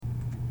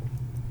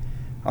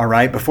All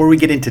right, before we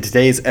get into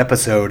today's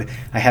episode,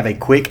 I have a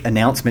quick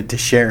announcement to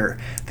share.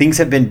 Things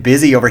have been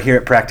busy over here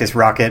at Practice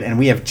Rocket, and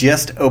we have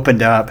just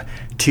opened up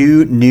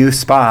 2 new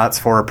spots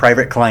for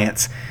private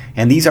clients.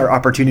 And these are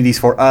opportunities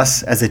for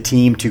us as a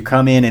team to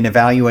come in and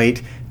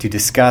evaluate, to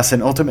discuss,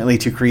 and ultimately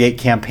to create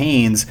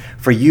campaigns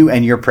for you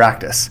and your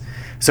practice.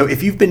 So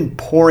if you've been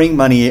pouring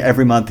money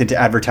every month into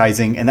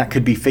advertising, and that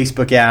could be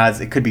Facebook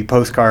ads, it could be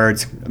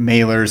postcards,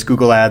 mailers,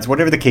 Google ads,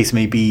 whatever the case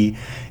may be,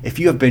 if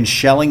you have been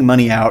shelling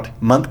money out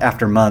month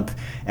after month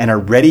and are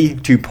ready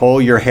to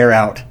pull your hair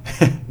out,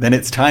 then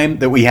it's time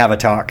that we have a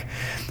talk.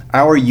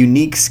 Our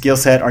unique skill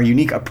set, our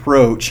unique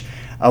approach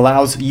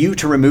allows you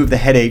to remove the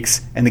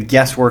headaches and the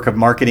guesswork of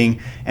marketing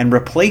and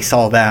replace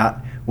all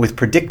that with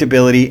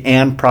predictability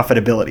and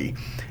profitability.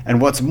 And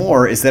what's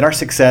more is that our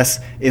success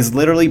is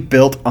literally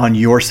built on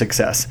your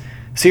success.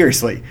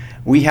 Seriously,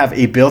 we have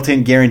a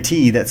built-in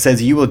guarantee that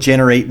says you will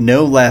generate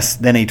no less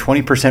than a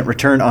 20%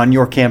 return on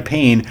your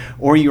campaign,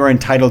 or you are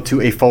entitled to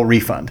a full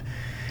refund.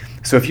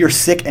 So if you're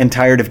sick and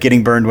tired of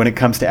getting burned when it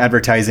comes to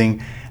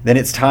advertising, then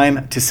it's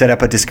time to set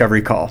up a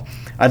discovery call.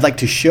 I'd like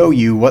to show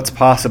you what's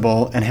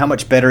possible and how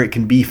much better it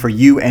can be for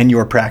you and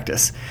your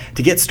practice.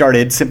 To get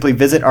started, simply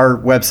visit our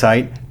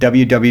website,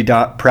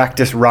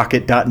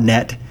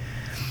 www.practicerocket.net,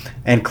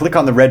 and click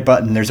on the red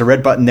button. There's a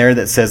red button there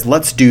that says,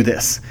 let's do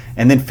this,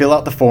 and then fill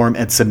out the form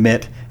and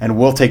submit, and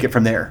we'll take it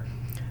from there.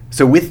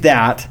 So with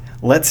that,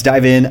 let's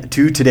dive in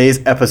to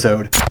today's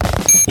episode.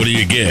 What do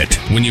you get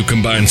when you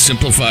combine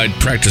simplified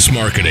practice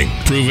marketing,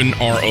 proven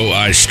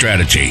ROI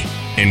strategy,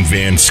 and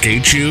Van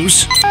skate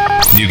shoes?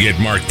 You get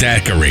Mark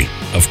Thackeray,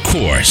 of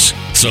course.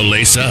 So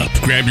lace up,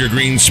 grab your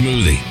green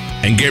smoothie,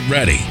 and get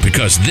ready,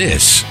 because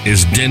this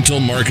is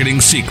Dental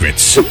Marketing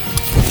Secrets.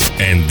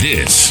 And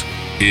this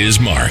is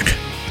Mark.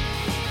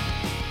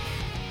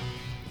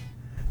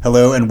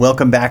 Hello and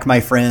welcome back, my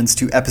friends,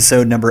 to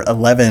episode number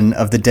 11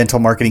 of the Dental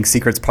Marketing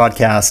Secrets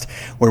podcast,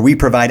 where we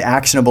provide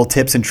actionable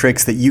tips and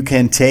tricks that you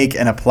can take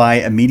and apply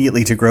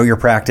immediately to grow your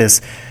practice,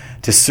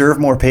 to serve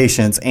more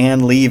patients,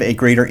 and leave a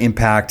greater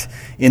impact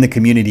in the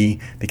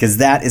community, because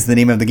that is the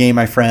name of the game,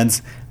 my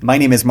friends. My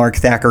name is Mark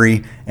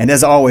Thackeray, and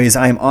as always,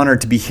 I am honored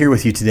to be here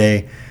with you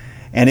today.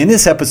 And in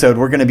this episode,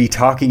 we're going to be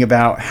talking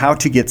about how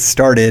to get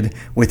started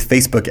with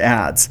Facebook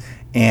ads.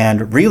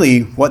 And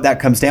really what that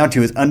comes down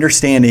to is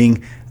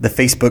understanding the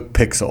Facebook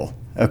pixel.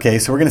 Okay,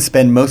 so we're going to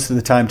spend most of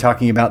the time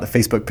talking about the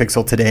Facebook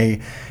pixel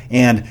today.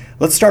 And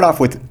let's start off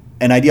with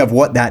an idea of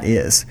what that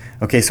is.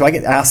 Okay, so I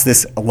get asked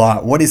this a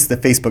lot. What is the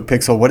Facebook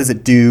pixel? What does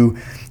it do?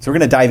 So we're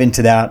going to dive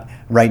into that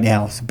right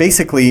now. So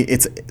basically,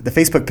 the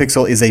Facebook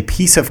pixel is a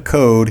piece of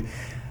code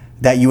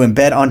that you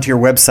embed onto your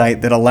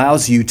website that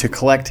allows you to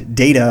collect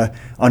data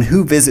on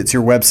who visits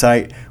your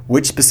website,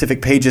 which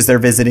specific pages they're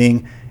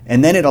visiting,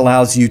 and then it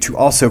allows you to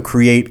also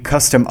create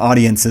custom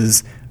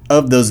audiences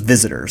of those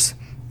visitors.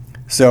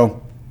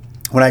 So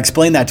when I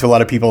explain that to a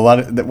lot of people, one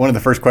of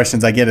the first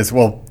questions I get is,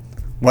 well,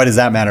 why does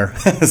that matter?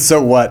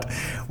 So what?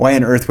 Why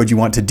on earth would you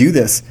want to do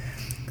this?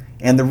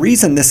 And the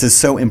reason this is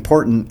so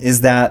important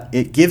is that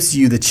it gives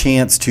you the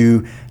chance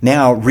to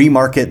now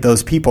remarket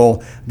those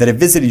people that have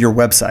visited your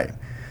website.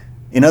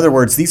 In other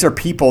words, these are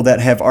people that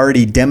have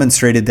already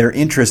demonstrated their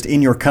interest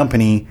in your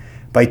company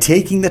by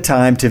taking the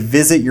time to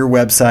visit your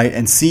website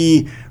and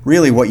see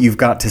really what you've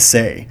got to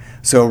say.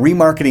 So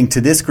remarketing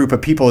to this group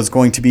of people is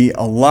going to be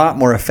a lot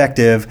more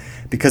effective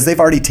because they've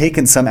already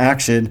taken some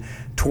action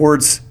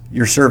towards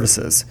your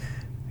services.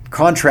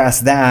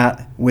 Contrast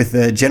that with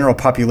the general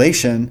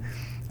population,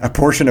 a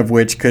portion of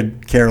which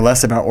could care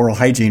less about oral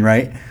hygiene,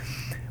 right?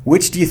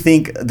 Which do you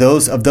think of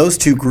those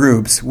two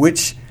groups,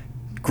 which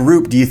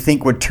group do you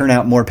think would turn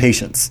out more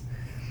patients?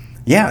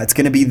 Yeah, it's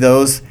going to be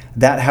those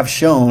that have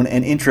shown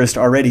an interest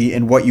already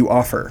in what you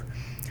offer.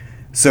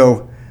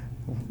 So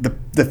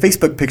the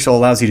Facebook pixel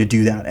allows you to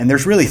do that. And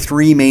there's really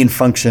 3 main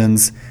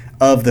functions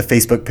of the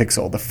Facebook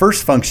pixel. The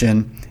first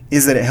function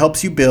is that it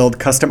helps you build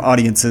custom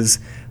audiences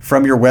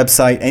from your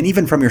website and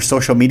even from your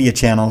social media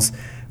channels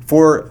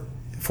for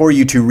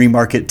you to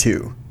remarket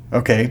to.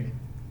 Okay.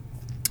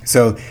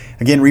 So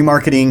again,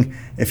 remarketing,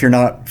 if you're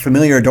not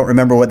familiar or don't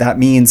remember what that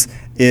means,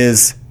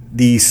 is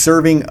the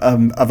serving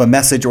of a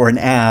message or an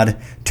ad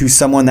to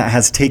someone that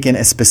has taken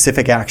a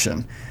specific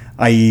action,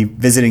 i.e.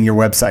 visiting your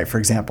website, for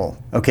example.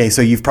 Okay,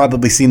 so you've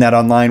probably seen that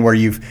online where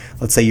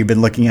let's say you've been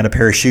looking at a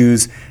pair of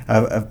shoes,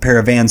 a pair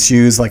of Vans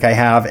shoes like I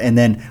have, and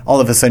then all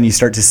of a sudden you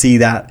start to see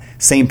that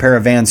same pair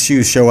of Vans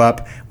shoes show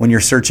up when you're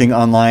searching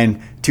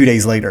online 2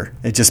 days later.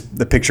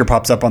 The picture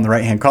pops up on the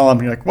right-hand column,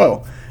 and you're like,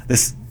 whoa,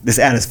 this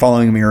ad is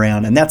following me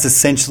around. And that's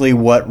essentially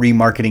what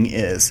remarketing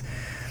is.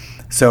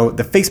 So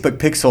the Facebook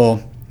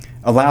pixel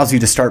allows you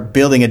to start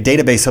building a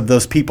database of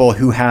those people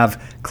who have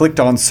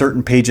clicked on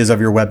certain pages of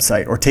your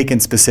website or taken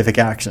specific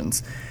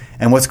actions.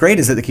 And what's great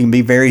is that it can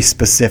be very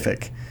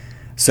specific.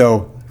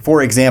 So,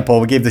 for example,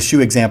 we gave the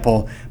shoe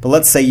example, but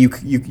let's say you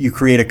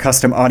create a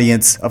custom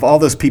audience of all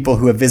those people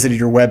who have visited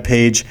your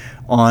webpage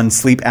on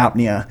sleep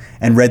apnea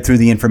and read through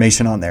the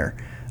information on there.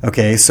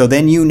 Okay, so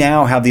then you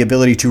now have the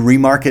ability to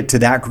remarket to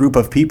that group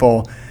of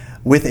people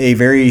with a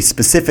very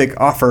specific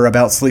offer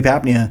about sleep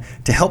apnea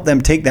to help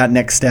them take that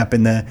next step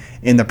in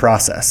the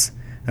process.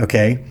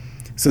 Okay,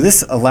 so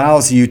this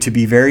allows you to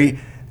be very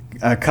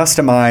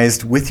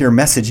customized with your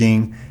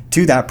messaging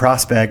to that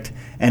prospect,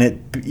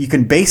 and you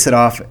can base it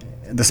off.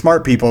 The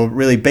smart people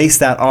really base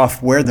that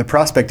off where the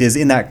prospect is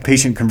in that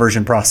patient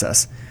conversion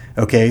process.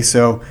 Okay,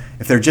 so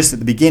if they're just at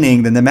the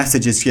beginning, then the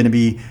message is going to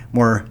be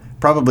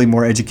probably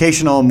more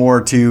educational,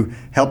 more to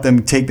help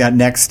them take that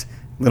next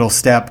little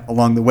step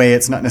along the way.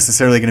 It's not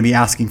necessarily going to be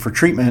asking for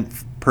treatment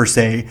per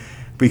se,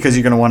 because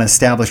you're going to want to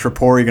establish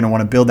rapport. You're going to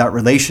want to build that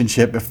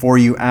relationship before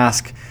you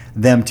ask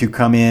them to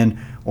come in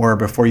or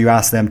before you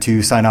ask them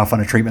to sign off on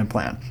a treatment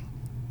plan.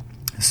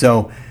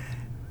 So,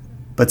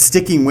 but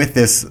sticking with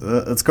this,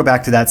 let's go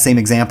back to that same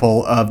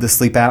example of the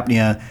sleep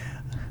apnea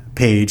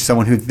page,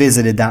 someone who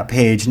visited that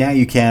page. Now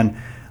you can,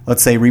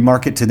 let's say,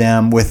 remarket to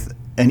them with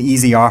an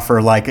easy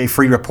offer like a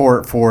free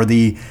report for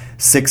the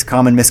 6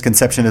 common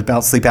misconceptions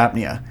about sleep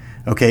apnea.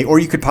 Okay, or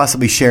you could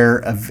possibly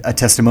share a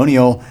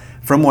testimonial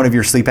from one of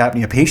your sleep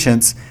apnea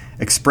patients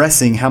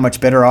expressing how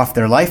much better off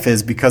their life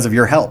is because of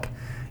your help.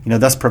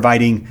 Thus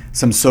providing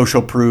some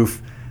social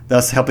proof,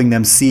 thus helping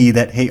them see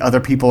that, hey, other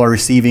people are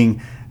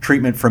receiving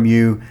treatment from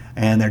you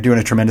and they're doing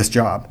a tremendous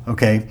job.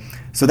 Okay,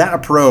 so that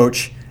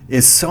approach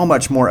is so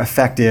much more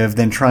effective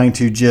than trying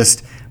to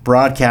just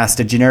broadcast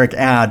a generic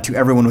ad to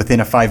everyone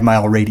within a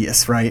 5-mile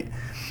radius, right?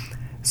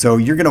 So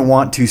you're going to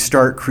want to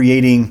start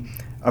creating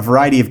a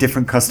variety of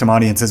different custom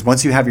audiences.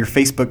 Once you have your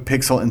Facebook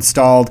pixel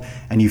installed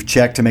and you've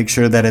checked to make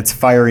sure that it's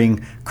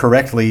firing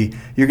correctly,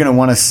 you're going to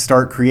want to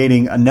start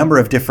creating a number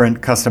of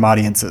different custom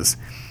audiences.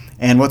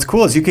 And what's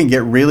cool is you can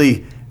get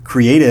really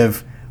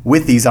creative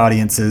with these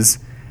audiences,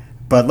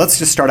 but let's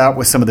just start out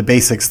with some of the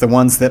basics, the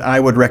ones that I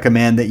would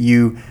recommend that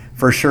you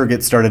for sure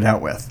get started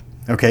out with.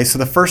 Okay, so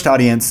the first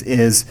audience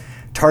is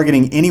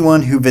targeting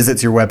anyone who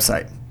visits your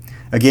website.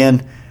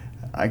 Again,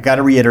 I got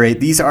to reiterate,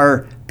 these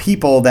are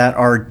people that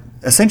are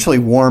essentially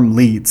warm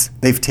leads.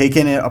 They've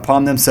taken it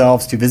upon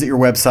themselves to visit your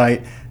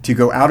website, to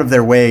go out of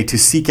their way to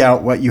seek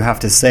out what you have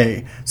to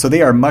say. So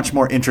they are much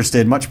more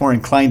interested, much more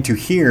inclined to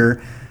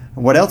hear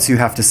what else you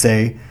have to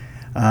say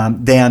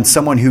than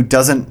someone who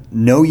doesn't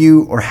know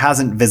you or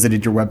hasn't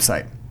visited your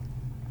website.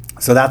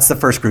 So that's the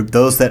first group,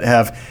 those that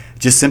have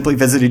just simply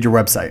visited your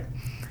website.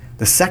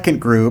 The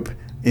second group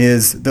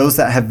is those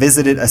that have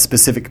visited a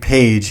specific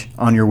page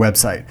on your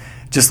website.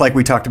 Just like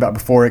we talked about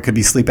before, it could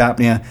be sleep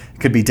apnea, it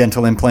could be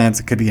dental implants,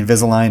 it could be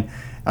Invisalign.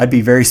 I'd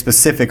be very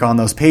specific on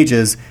those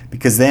pages,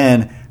 because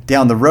then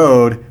down the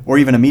road or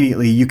even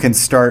immediately you can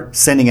start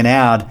sending an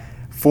ad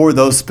for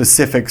those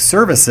specific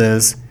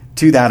services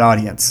to that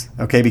audience,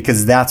 okay?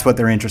 Because that's what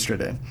they're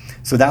interested in.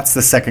 So that's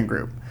the second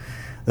group.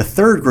 The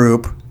third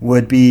group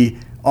would be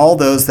all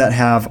those that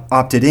have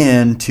opted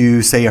in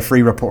to, say, a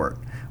free report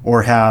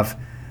or have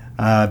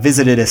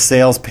visited a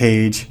sales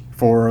page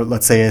for,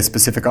 let's say, a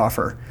specific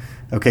offer.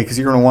 Okay, because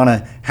you're going to want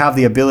to have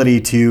the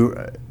ability to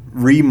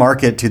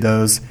remarket to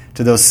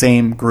those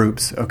same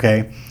groups.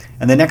 Okay,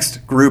 and the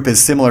next group is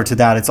similar to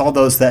that. It's all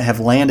those that have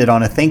landed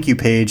on a thank you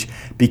page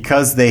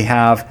because they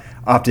have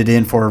opted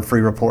in for a free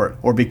report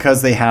or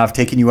because they have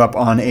taken you up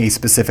on a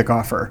specific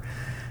offer.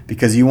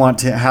 Because you want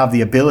to have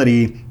the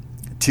ability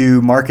to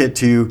market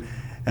to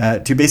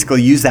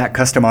basically use that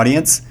custom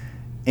audience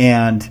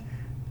and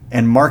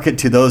market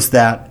to those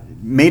that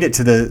made it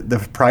to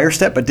the prior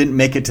step but didn't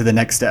make it to the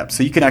next step.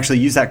 So you can actually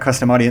use that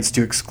custom audience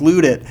to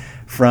exclude it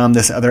from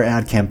this other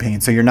ad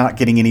campaign. So you're not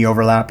getting any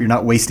overlap. You're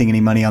not wasting any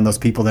money on those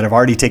people that have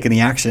already taken the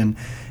action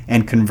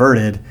and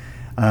converted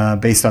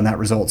based on that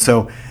result.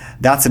 So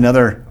that's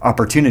another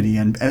opportunity.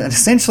 And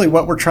essentially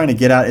what we're trying to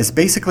get at is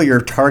basically you're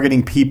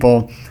targeting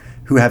people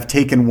who have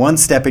taken one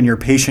step in your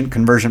patient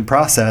conversion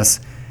process,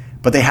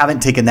 but they haven't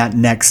taken that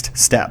next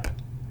step.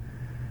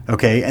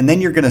 Okay, and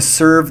then you're going to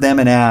serve them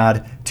an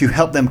ad to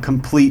help them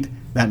complete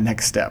that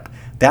next step.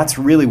 That's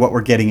really what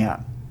we're getting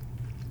at.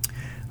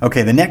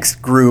 Okay, the next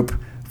group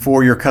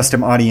for your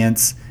custom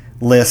audience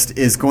list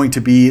is going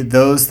to be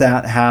those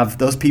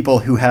people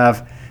who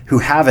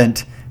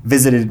haven't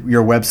visited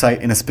your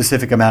website in a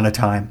specific amount of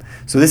time.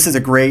 So this is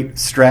a great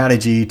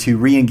strategy to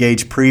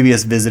re-engage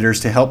previous visitors,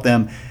 to help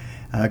them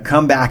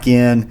come back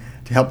in,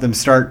 to help them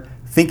start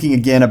thinking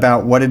again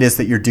about what it is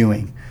that you're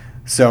doing.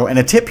 So, and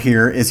a tip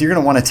here is you're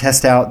going to want to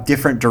test out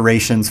different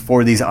durations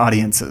for these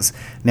audiences.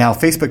 Now,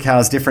 Facebook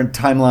has different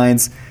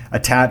timelines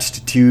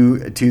attached to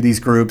these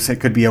groups. It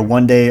could be a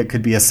 1 day, it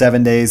could be a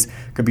 7 days,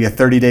 it could be a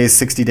 30 days,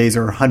 60 days,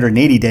 or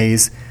 180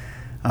 days.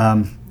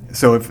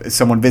 So if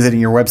someone visiting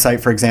your website,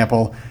 for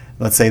example,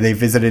 let's say they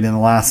visited in the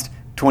last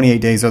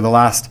 28 days or the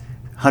last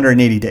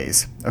 180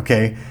 days,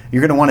 okay?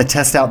 You're going to want to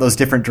test out those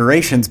different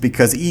durations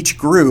because each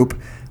group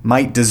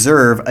might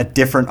deserve a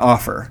different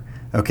offer.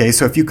 Okay,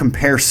 so if you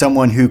compare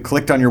someone who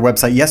clicked on your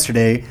website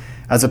yesterday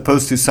as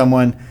opposed to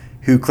someone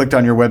who clicked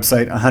on your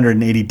website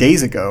 180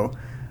 days ago,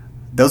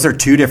 those are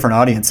two different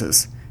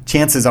audiences.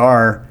 Chances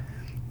are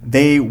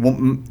the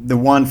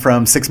one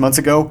from 6 months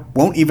ago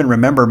won't even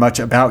remember much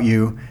about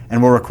you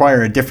and will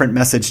require a different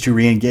message to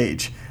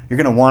re-engage. You're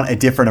going to want a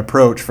different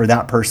approach for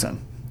that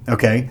person.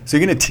 Okay, so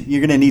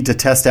you're gonna need to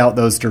test out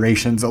those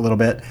durations a little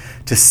bit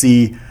to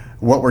see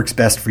what works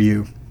best for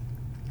you.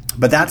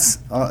 But that's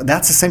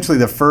essentially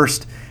the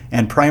first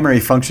and primary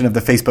function of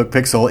the Facebook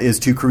Pixel, is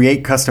to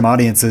create custom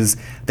audiences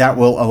that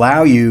will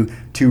allow you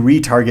to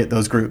retarget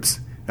those groups.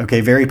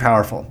 Okay, very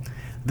powerful.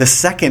 The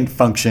second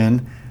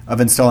function of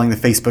installing the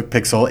Facebook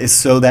Pixel is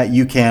so that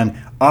you can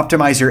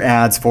optimize your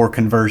ads for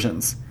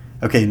conversions.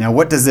 Okay, now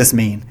what does this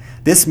mean?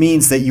 This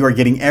means that you are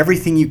getting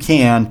everything you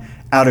can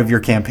out of your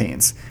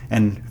campaigns,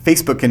 and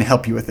Facebook can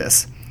help you with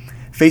this.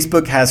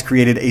 Facebook has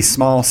created a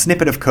small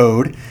snippet of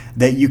code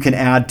that you can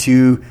add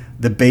to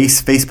the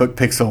base Facebook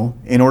Pixel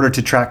in order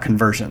to track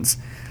conversions.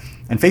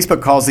 And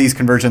Facebook calls these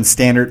conversions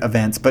standard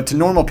events, but to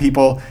normal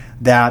people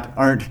that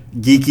aren't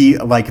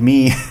geeky like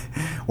me,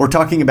 we're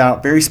talking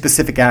about very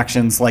specific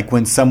actions, like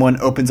when someone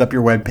opens up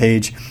your web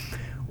page,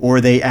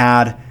 or they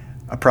add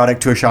a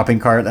product to a shopping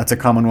cart. That's a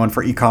common one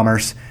for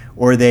e-commerce.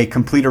 Or they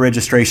complete a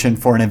registration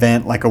for an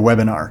event like a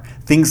webinar,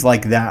 things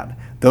like that.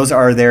 Those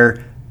are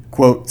their,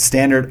 quote,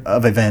 standard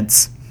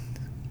events,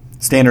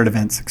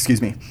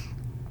 excuse me.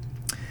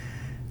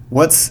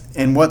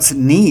 What's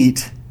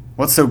neat,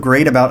 what's so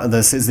great about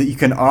this is that you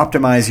can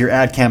optimize your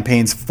ad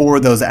campaigns for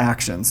those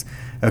actions.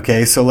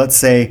 Okay, so let's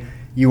say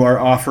you are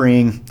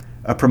offering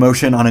a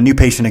promotion on a new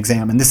patient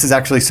exam, and this is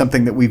actually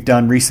something that we've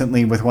done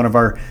recently with one of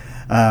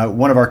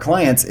our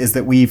clients, is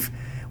that we've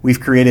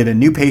created a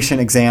new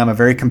patient exam, a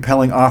very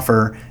compelling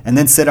offer, and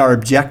then set our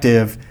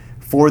objective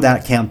for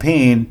that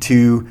campaign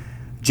to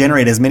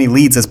generate as many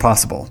leads as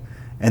possible.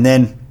 And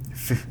then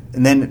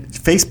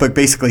Facebook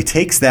basically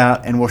takes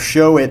that and will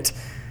show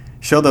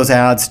those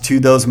ads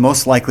to those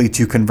most likely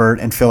to convert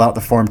and fill out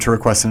the form to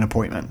request an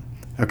appointment.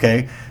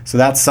 Okay, so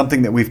that's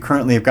something that we've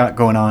currently got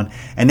going on.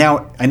 And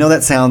now I know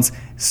that sounds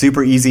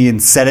super easy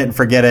and set it and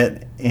forget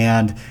it,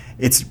 and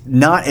it's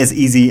not as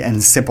easy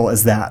and simple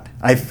as that.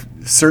 I've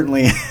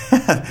certainly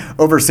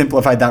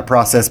oversimplified that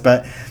process,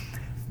 but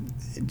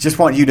just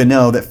want you to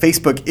know that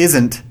Facebook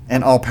isn't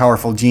an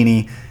all-powerful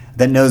genie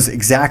that knows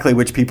exactly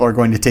which people are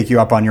going to take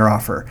you up on your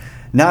offer.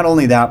 Not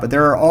only that, but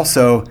there are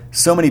also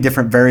so many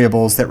different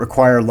variables that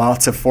require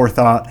lots of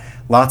forethought,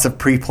 lots of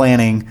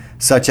pre-planning,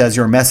 such as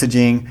your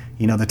messaging,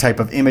 the type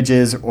of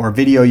images or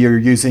video you're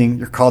using,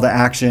 your call to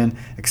action,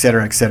 et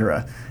cetera, et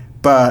cetera.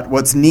 But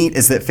what's neat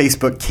is that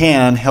Facebook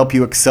can help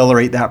you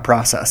accelerate that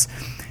process.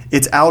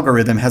 Its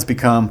algorithm has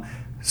become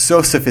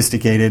so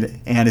sophisticated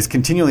and is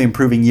continually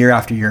improving year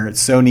after year. It's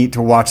so neat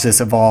to watch this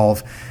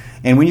evolve.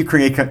 And when you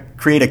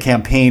create a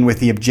campaign with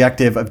the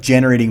objective of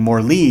generating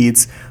more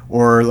leads,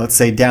 or let's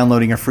say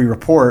downloading a free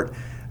report,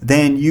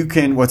 then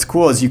what's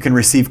cool is you can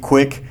receive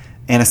quick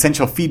and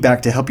essential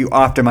feedback to help you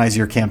optimize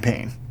your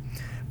campaign.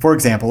 For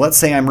example, let's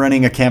say I'm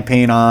running a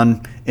campaign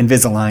on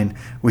Invisalign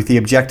with the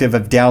objective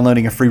of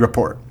downloading a free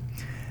report.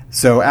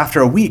 So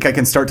after a week, I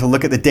can start to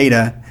look at the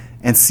data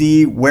and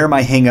see where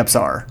my hangups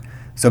are.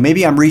 So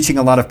maybe I'm reaching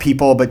a lot of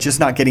people, but just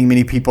not getting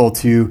many people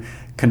to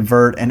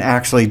convert and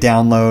actually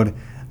download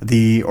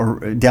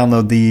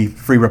the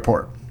free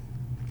report.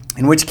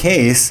 In which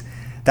case,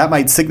 that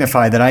might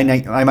signify that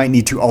I might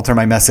need to alter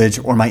my message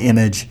or my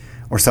image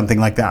or something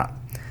like that.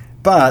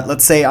 But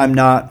let's say I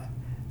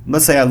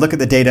look at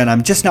the data and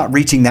I'm just not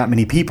reaching that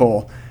many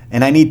people,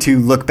 and I need to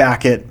look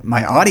back at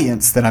my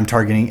audience that I'm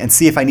targeting and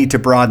see if I need to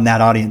broaden that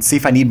audience, see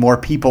if I need more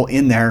people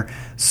in there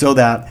so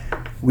that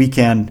we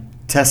can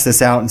test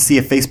this out and see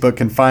if Facebook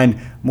can find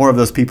more of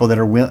those people that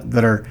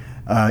are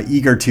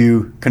eager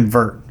to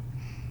convert.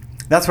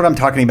 That's what I'm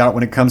talking about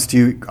when it comes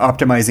to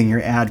optimizing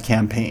your ad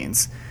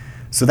campaigns.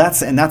 So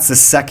that's the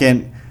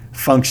second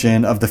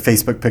function of the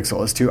Facebook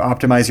Pixel, is to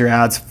optimize your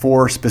ads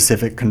for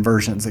specific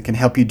conversions. It can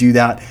help you do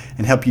that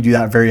and help you do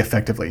that very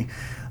effectively.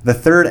 The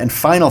third and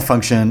final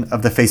function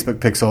of the Facebook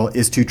Pixel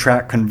is to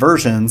track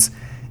conversions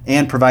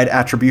and provide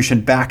attribution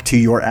back to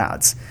your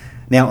ads.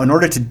 Now, in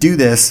order to do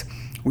this,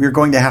 we're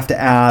going to have to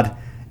add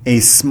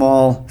a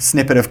small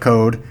snippet of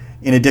code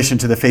in addition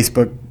to the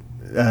Facebook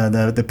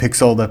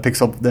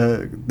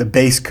the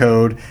base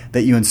code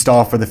that you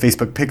install for the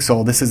Facebook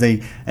Pixel. This is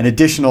an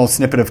additional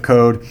snippet of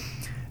code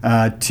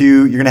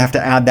you're going to have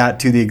to add that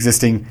to the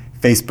existing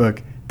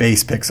Facebook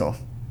base pixel.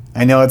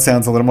 I know it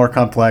sounds a little more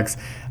complex.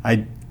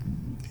 I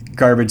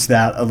garbaged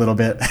that a little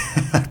bit.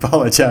 I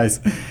apologize.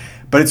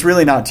 But it's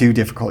really not too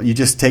difficult. You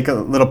just take a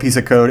little piece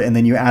of code and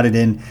then you add it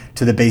in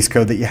to the base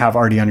code that you have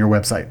already on your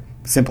website.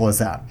 Simple as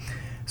that.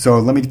 So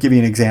let me give you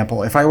an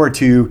example. If I were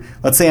to,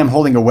 let's say I'm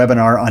holding a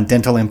webinar on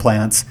dental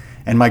implants,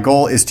 and my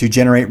goal is to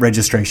generate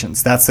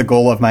registrations. That's the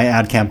goal of my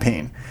ad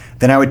campaign.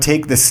 Then I would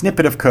take the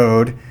snippet of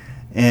code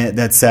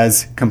that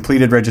says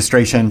completed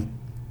registration,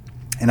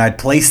 and I'd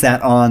place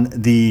that on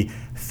the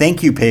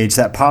thank you page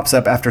that pops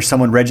up after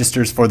someone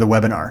registers for the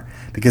webinar,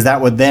 because that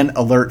would then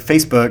alert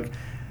Facebook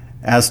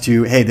as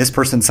to, hey, this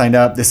person signed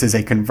up, this is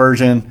a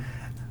conversion,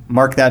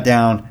 mark that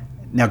down,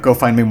 now go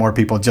find me more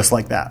people just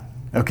like that.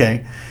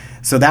 Okay,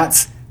 so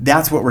that's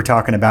what we're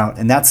talking about,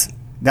 and that's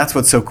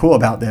what's so cool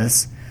about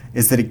this,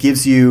 is that it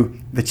gives you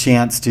the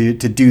chance to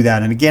do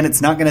that. And again,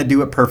 it's not going to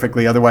do it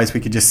perfectly. Otherwise, we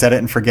could just set it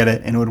and forget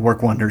it and it would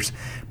work wonders.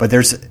 But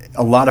there's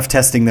a lot of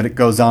testing that it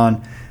goes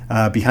on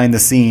behind the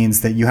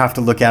scenes that you have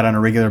to look at on a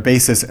regular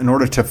basis in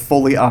order to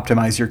fully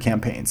optimize your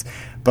campaigns.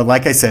 But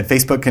like I said,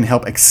 Facebook can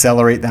help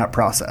accelerate that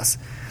process.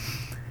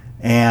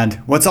 And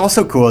what's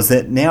also cool is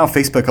that now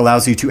Facebook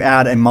allows you to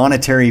add a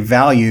monetary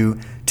value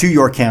to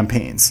your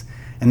campaigns.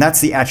 And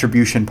that's the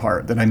attribution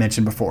part that I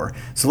mentioned before.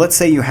 So let's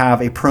say you have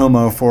a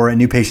promo for a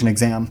new patient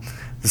exam.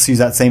 Let's use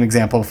that same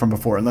example from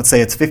before. And let's say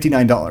it's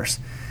 $59.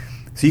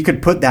 So you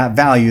could put that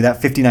value,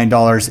 that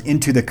 $59,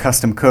 into the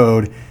custom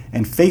code,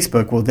 and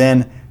Facebook will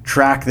then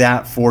track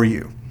that for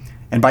you.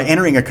 And by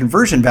entering a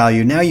conversion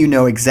value, now you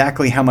know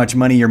exactly how much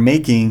money you're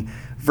making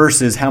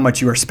versus how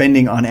much you are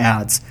spending on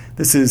ads.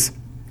 This is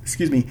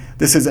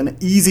an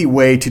easy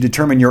way to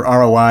determine your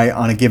ROI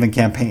on a given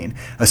campaign,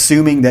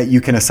 assuming that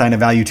you can assign a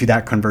value to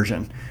that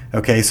conversion.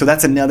 Okay, so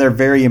that's another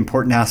very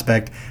important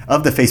aspect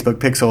of the Facebook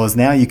Pixel is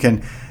now you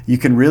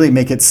can really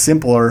make it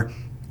simpler,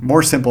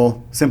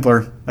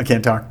 I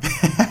can't talk,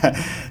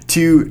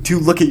 to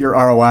look at your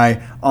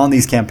ROI on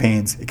these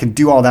campaigns. It can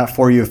do all that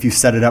for you if you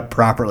set it up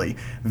properly.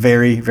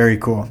 Very, very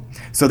cool.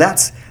 So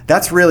that's the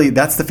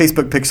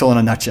Facebook Pixel in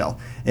a nutshell.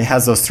 It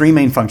has those three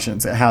main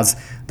functions. It has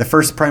the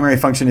first primary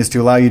function is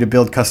to allow you to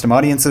build custom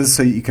audiences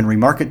so you can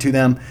remarket to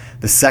them.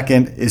 The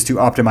second is to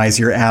optimize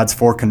your ads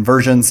for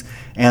conversions.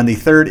 And the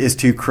third is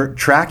to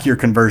track your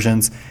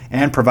conversions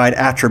and provide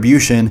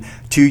attribution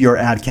to your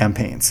ad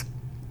campaigns.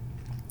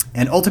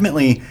 And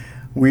ultimately,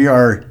 we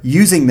are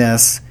using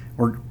this,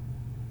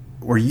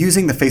 we're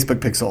using the Facebook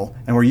Pixel,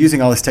 and we're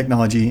using all this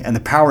technology and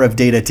the power of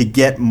data to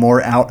get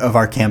more out of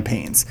our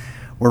campaigns.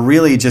 We're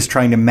really just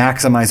trying to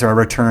maximize our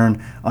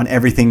return on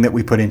everything that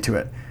we put into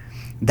it.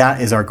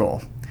 That is our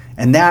goal.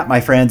 And that,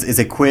 my friends, is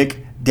a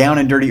quick down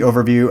and dirty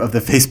overview of the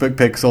Facebook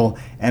Pixel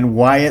and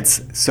why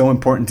it's so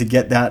important to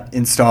get that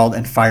installed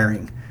and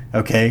firing.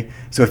 Okay?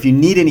 So if you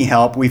need any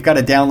help, we've got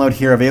a download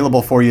here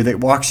available for you that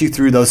walks you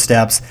through those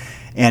steps.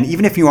 And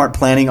even if you aren't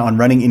planning on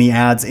running any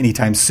ads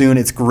anytime soon,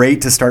 it's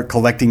great to start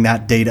collecting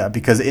that data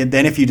because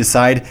then if you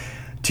decide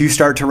to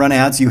start to run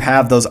ads, you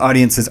have those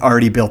audiences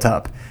already built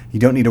up. You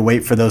don't need to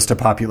wait for those to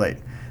populate.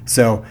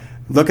 So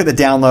look at the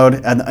download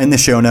in the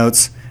show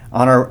notes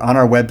on our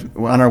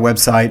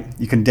website.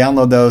 You can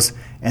download those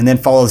and then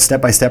follow the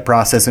step-by-step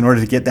process in order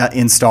to get that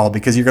installed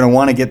because you're going to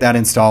want to get that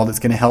installed. It's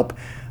going to help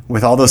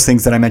with all those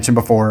things that I mentioned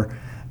before.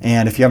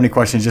 And if you have any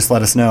questions, just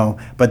let us know.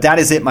 But that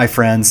is it, my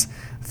friends.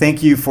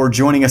 Thank you for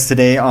joining us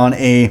today on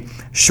a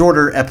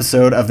shorter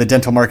episode of the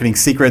Dental Marketing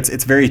Secrets.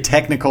 It's a very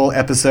technical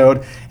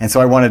episode, and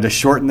so I wanted to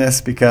shorten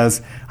this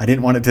because I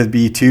didn't want it to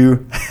be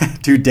too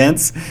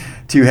dense,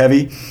 too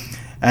heavy.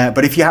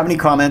 But if you have any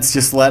comments,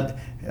 just let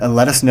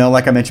us know.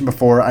 Like I mentioned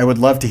before, I would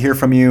love to hear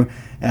from you.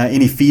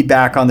 Any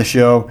feedback on the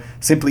show,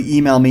 simply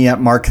email me at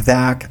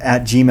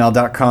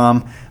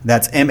markthack@gmail.com.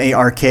 That's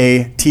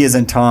MARK, T as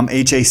in Tom,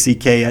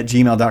 HACK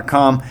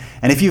 @gmail.com.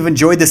 And if you've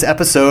enjoyed this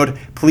episode,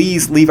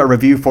 please leave a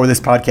review for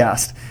this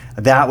podcast.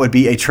 That would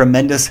be a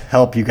tremendous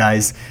help, you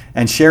guys.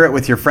 And share it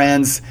with your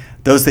friends,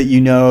 those that you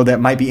know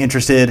that might be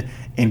interested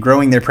in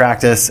growing their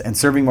practice and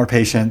serving more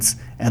patients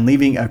and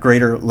leaving a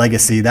greater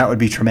legacy. That would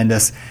be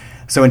tremendous.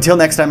 So until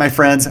next time, my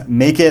friends,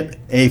 make it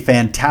a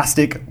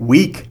fantastic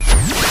week.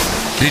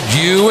 Did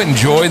you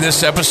enjoy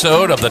this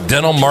episode of the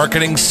Dental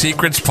Marketing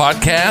Secrets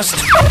Podcast?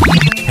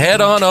 Head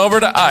on over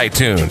to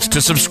iTunes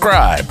to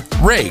subscribe,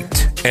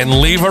 rate,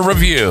 and leave a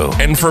review.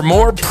 And for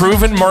more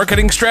proven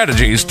marketing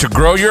strategies to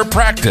grow your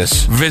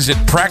practice, visit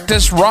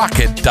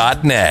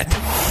PracticeRocket.net.